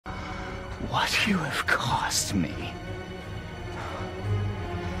What you have cost me.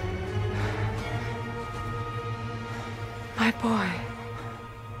 My boy.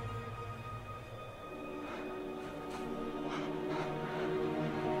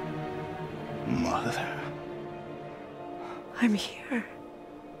 Mother. I'm here.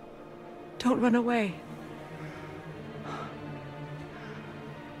 Don't run away.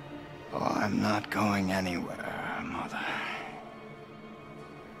 Oh, I'm not going anywhere, Mother.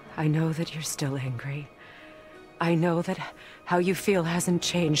 I know that you're still angry. I know that how you feel hasn't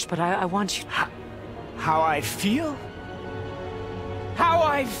changed, but I want you to... How I feel? How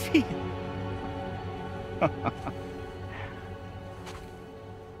I feel?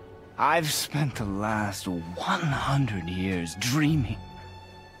 I've spent the last 100 years dreaming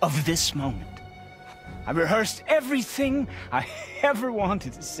of this moment. I rehearsed everything I ever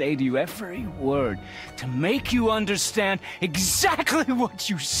wanted to say to you, every word, to make you understand exactly what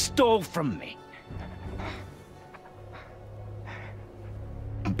you stole from me.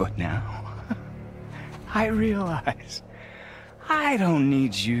 But now, I realize I don't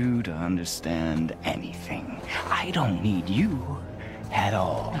need you to understand anything. I don't need you at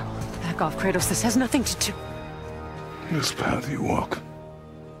all. No, back off, Kratos. This has nothing to do... This path you walk,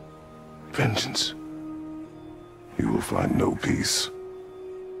 vengeance, you will find no peace.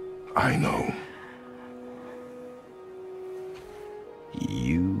 I know.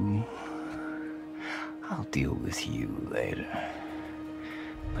 You... I'll deal with you later.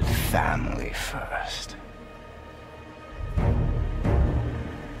 But family first.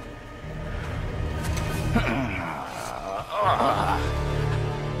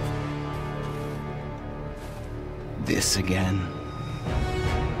 This again?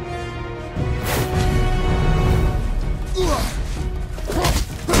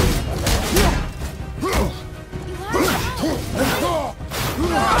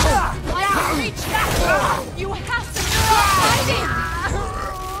 I can reach back! You have to stop fighting!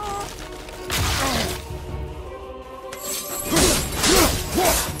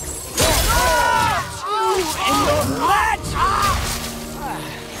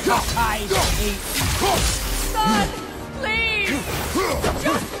 Son, please!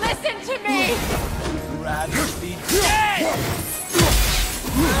 Just listen to me! Rather be dead!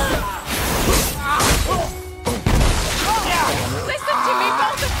 Listen to me,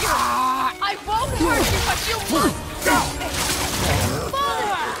 both of you! I won't hurt you, but you must stop me!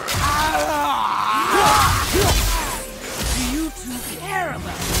 Do you two care about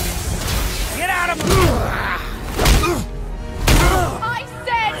me? Get out of my... I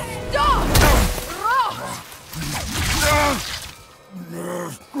said stop!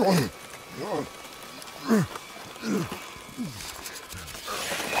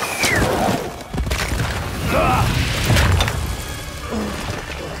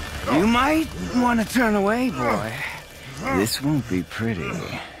 You might want to turn away, boy. This won't be pretty.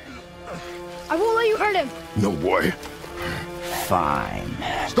 I won't let you hurt him. No, boy. Fine.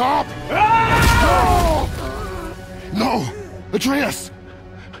 Stop! No! Atreus!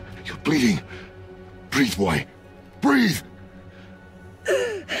 You're bleeding. Breathe, boy. Breathe!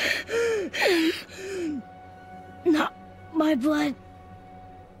 Not my blood.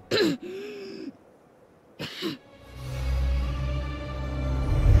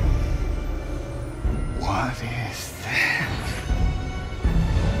 What is that?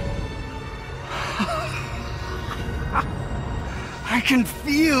 I can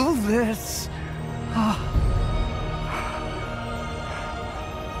feel this. I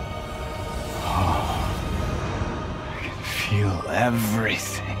can feel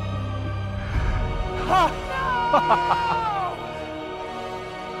everything.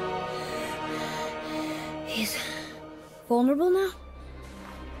 He's vulnerable now?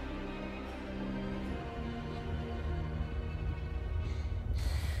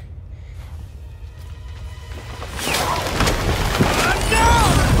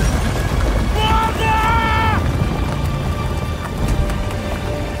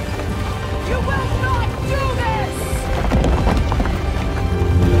 You will not do this!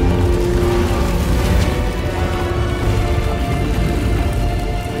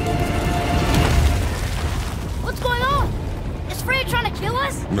 What's going on? Is Freya trying to kill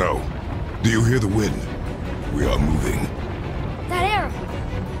us? No. Do you hear the wind? We are moving. That arrow.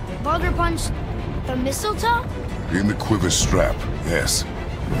 Baldur punched the mistletoe? In the quiver strap, yes.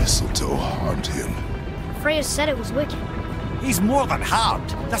 Mistletoe harmed him. Freya said it was wicked. He's more than harmed.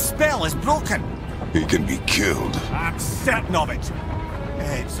 The spell is broken. He can be killed. I'm certain of it.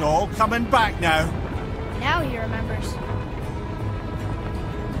 It's all coming back now. Now he remembers.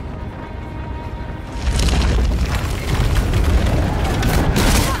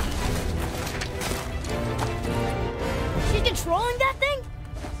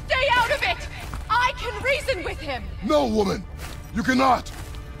 reason with him! No, woman! You cannot!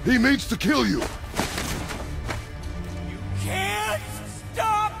 He means to kill you! You can't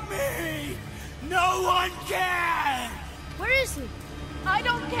stop me! No one can! Where is he? I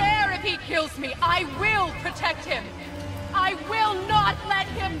don't care if he kills me. I will protect him. I will not let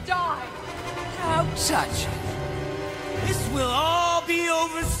him die. Don't touch it. This will all be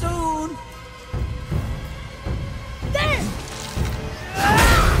over soon. There!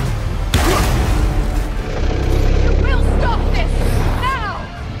 You will stop this now.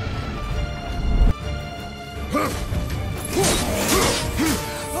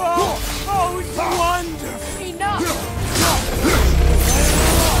 Oh, it's wonderful. Enough.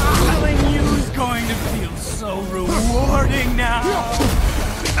 Killing you is going to feel so rewarding now.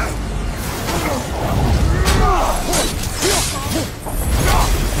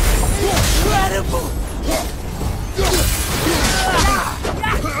 Incredible!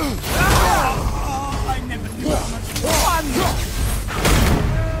 I never knew how much fun!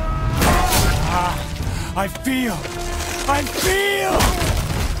 I feel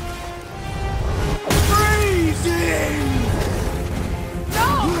freezing!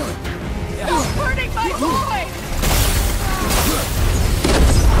 No! Stop hurting my boy!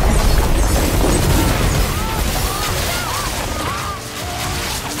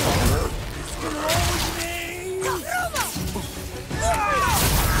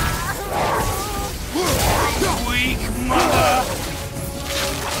 Weak mother!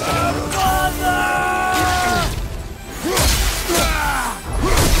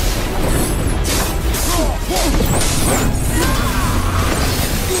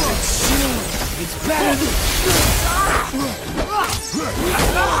 It's better than...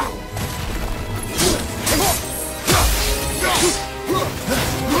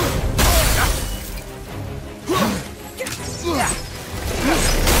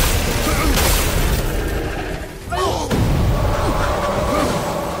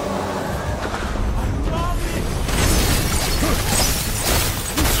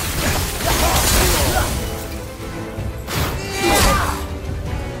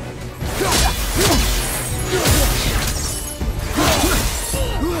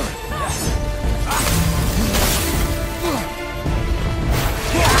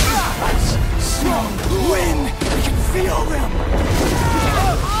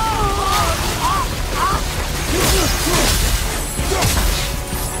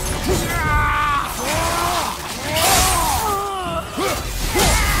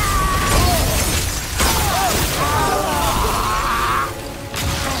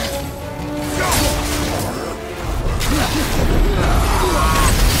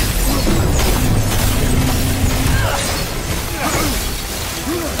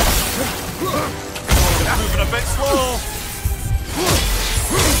 Moving a bit slow.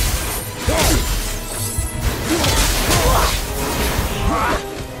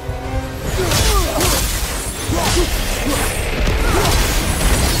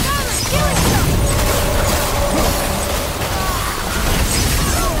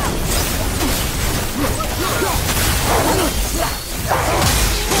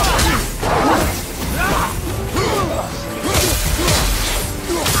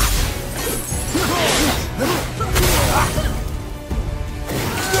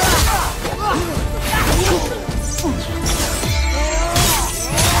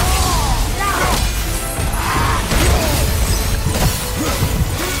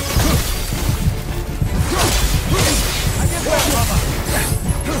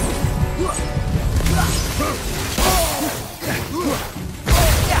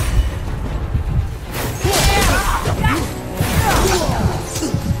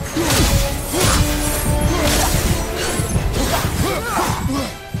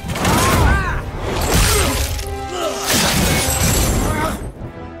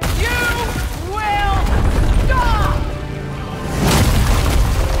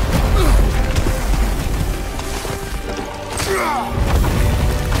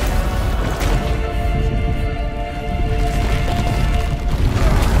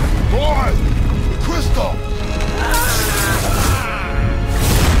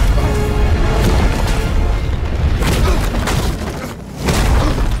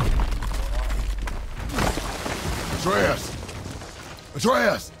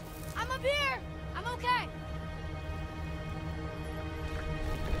 Atreus! I'm up here! I'm okay!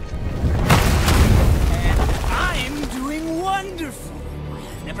 And I'm doing wonderful.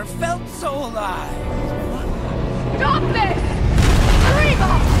 Never felt so alive. Stop this!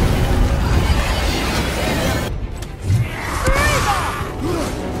 Reba! Reba!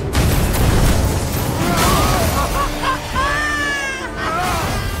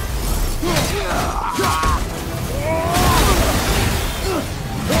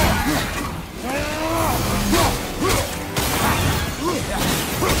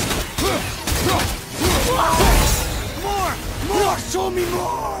 Show me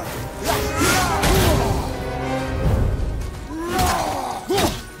more!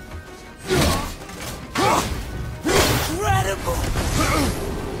 Incredible!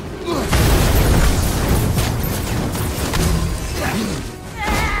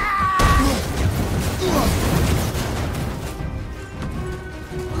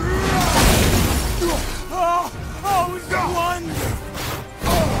 Oh, it's a wonder!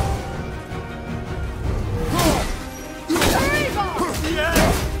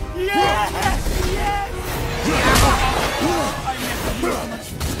 Yes! Yes! I never knew how much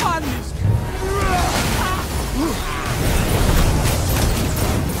fun this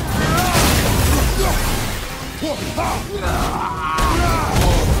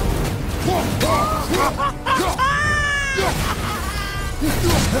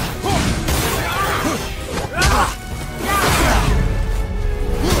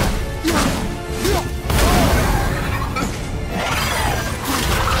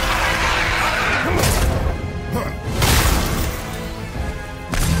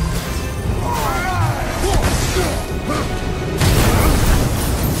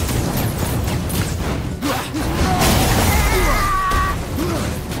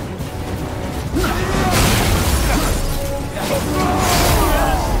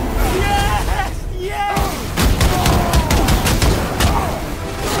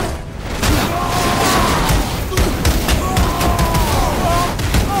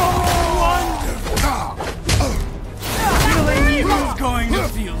going to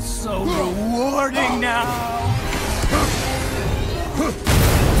feel so rewarding now.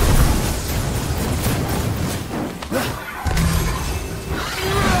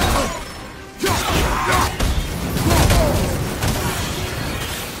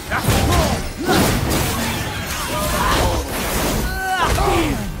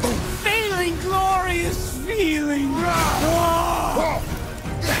 Feeling glorious feeling.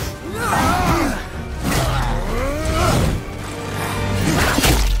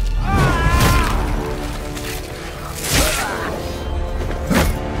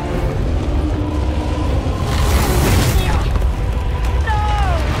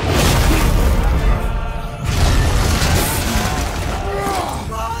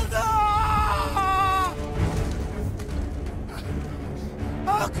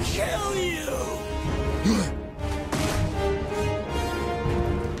 I'll kill you!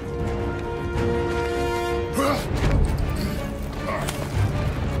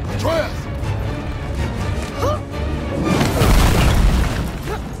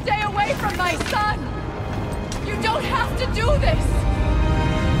 Stay away from my son! You don't have to do this!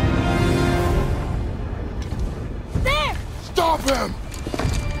 There! Stop him!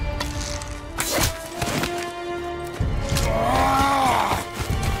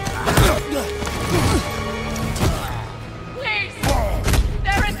 Please!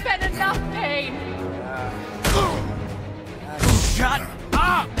 There has been enough pain! Shut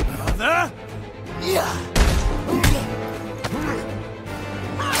up, mother!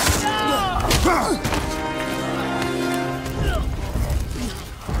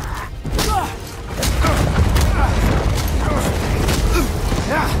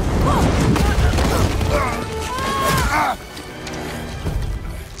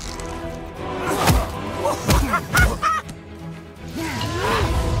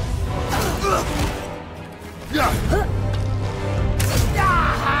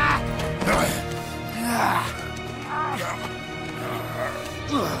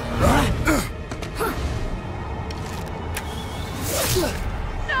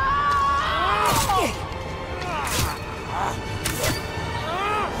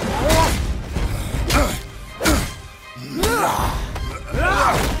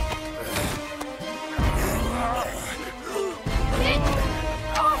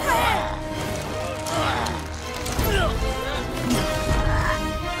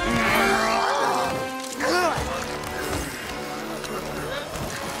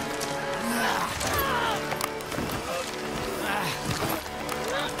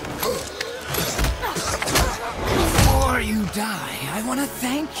 I want to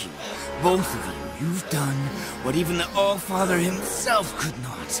thank you. Both of you. You've done what even the All-Father himself could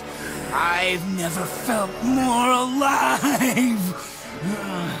not. I've never felt more alive.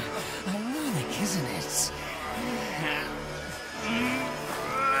 Ironic, isn't it?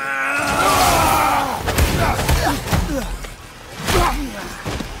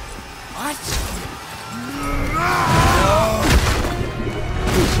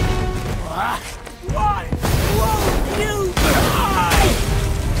 What? What? Won't you die?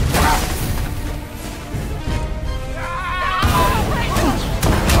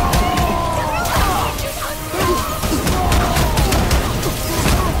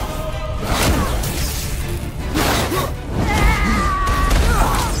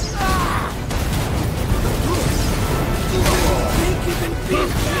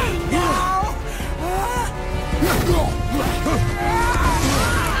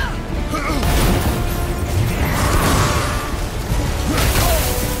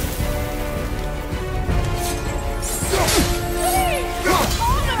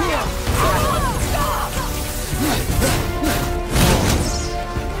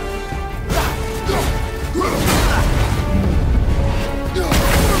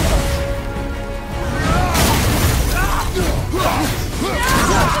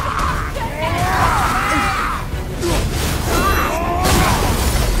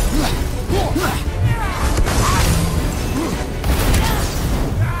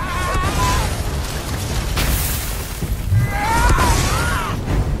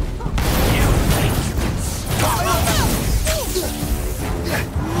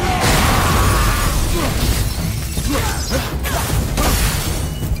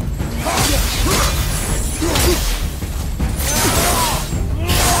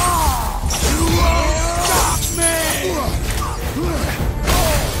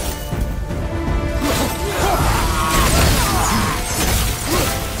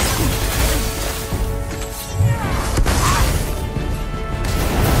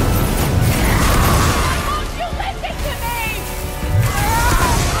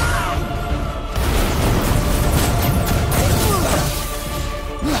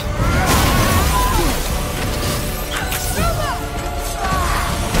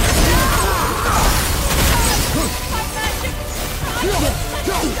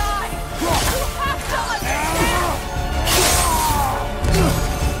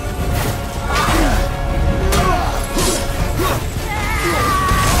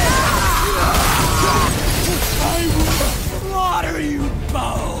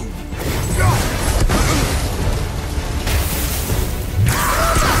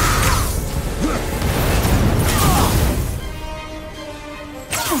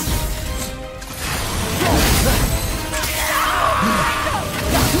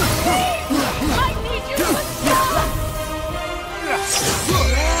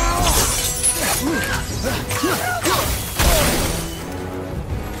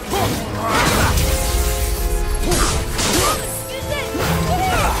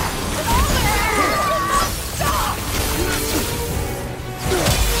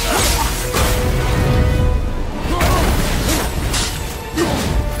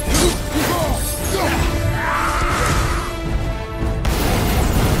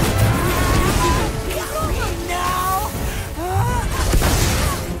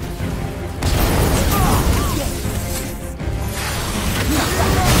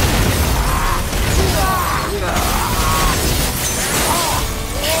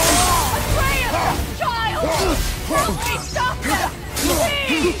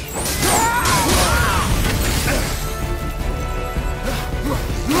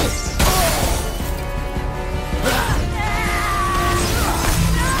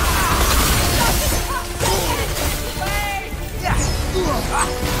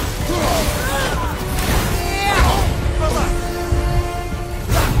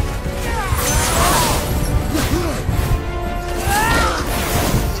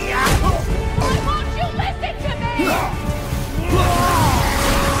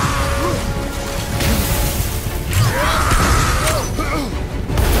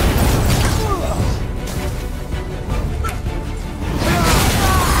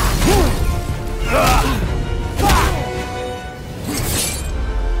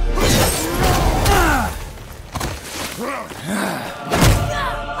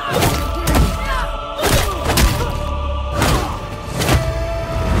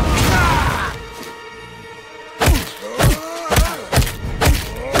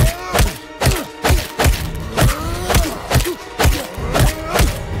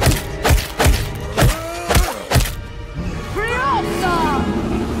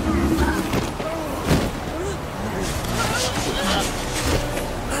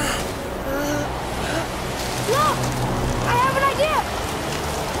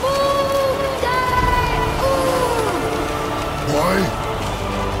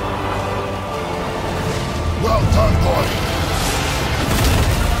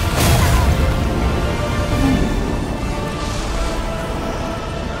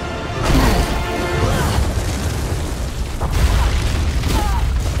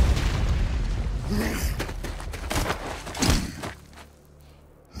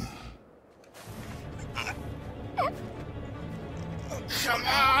 Come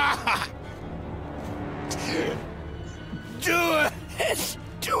on! Do it!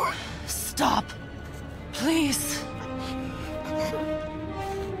 Do it! Stop. Please.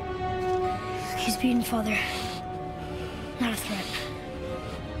 He's beaten, Father. Not a threat.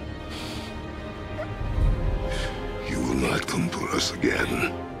 not come for us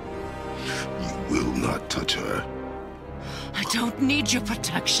again. You will not touch her. I don't need your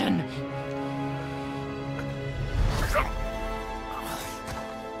protection.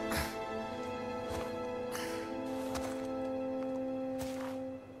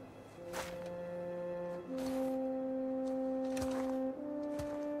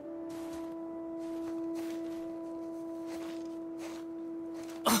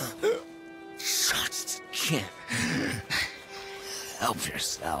 Help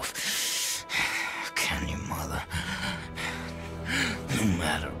yourself. Can you, Mother? No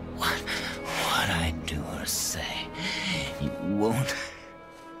matter what I do or say, you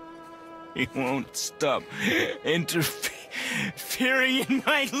won't stop interfering in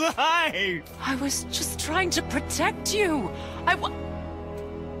my life. I was just trying to protect you.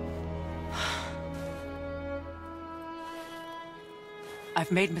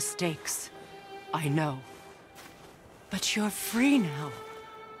 I've made mistakes. I know. But you're free now.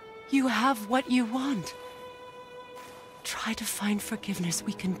 You have what you want. Try to find forgiveness.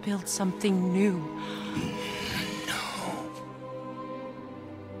 We can build something new. No.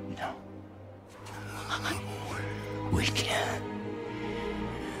 We can't.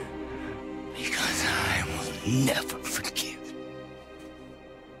 Because I will never forgive.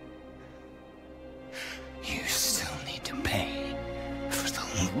 You still need to pay for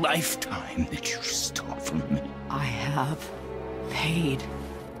the lifetime that you stole from me. I have paid.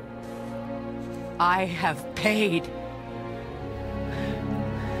 I have paid.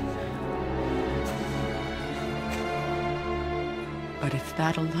 But if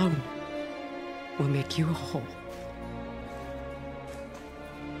that alone will make you whole,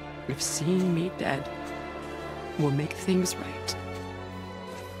 if seeing me dead will make things right,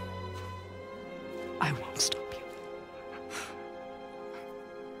 I won't stop you.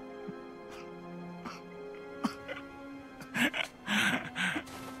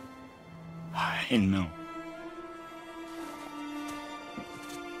 I know.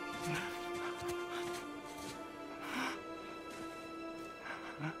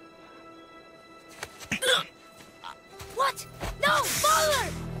 What? No, Baldur!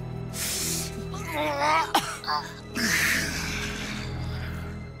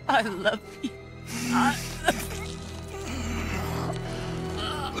 I love you.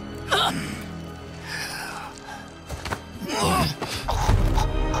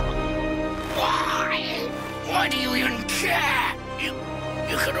 Why do you even care? You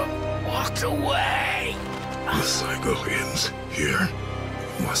could have walked away. The cycle ends here.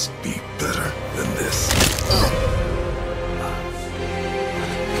 Must be better than this.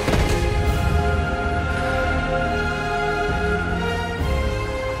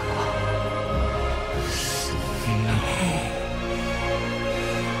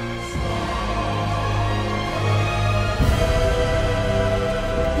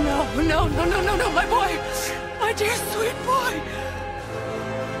 No, my boy! My dear sweet boy!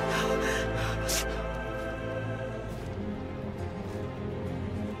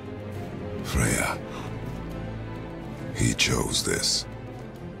 Freya. He chose this.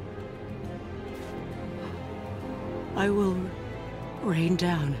 I will rain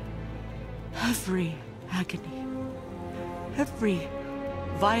down every agony, every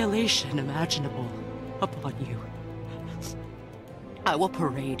violation imaginable upon you. I will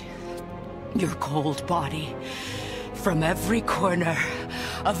parade your cold body from every corner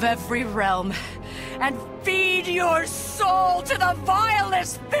of every realm and feed your soul to the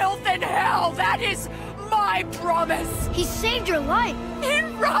vilest filth in hell. That is my promise. He saved your life. He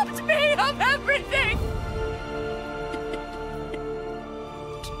robbed me of everything.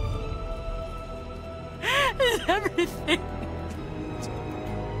 Everything.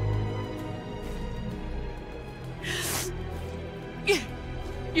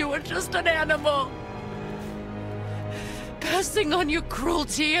 You were just an animal. Passing on your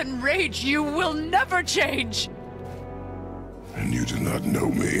cruelty and rage, you will never change. And you do not know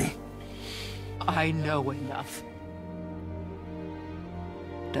me. I know enough.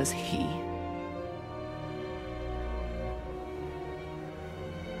 Does he?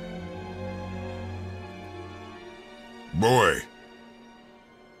 Boy.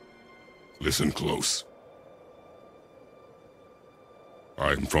 Listen close.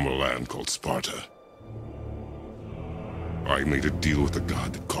 I'm from a land called Sparta. I made a deal with the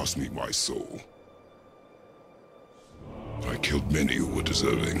god that cost me my soul. I killed many who were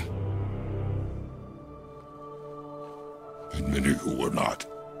deserving. And many who were not.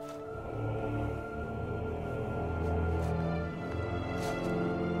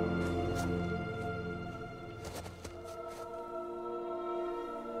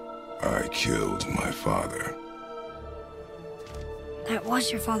 I killed my father. That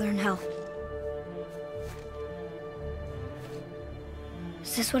was your father in hell.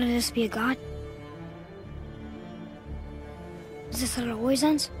 Is this what it is to be a god? Is this how it always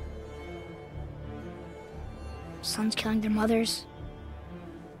ends? Sons killing their mothers?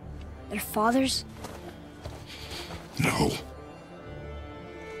 Their fathers? No.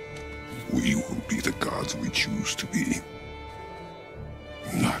 We will be the gods we choose to be.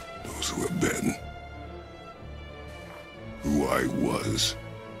 Not those who have been. Who I was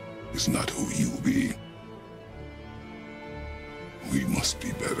is not who you'll be. We must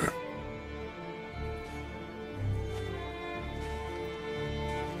be better.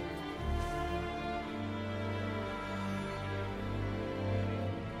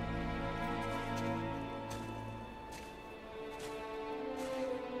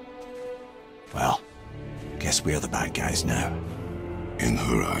 Well, guess we're the bad guys now. In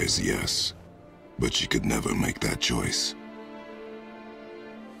her eyes, yes. But she could never make that choice.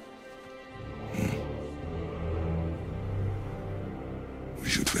 We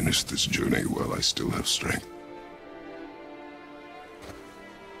should finish this journey while I still have strength.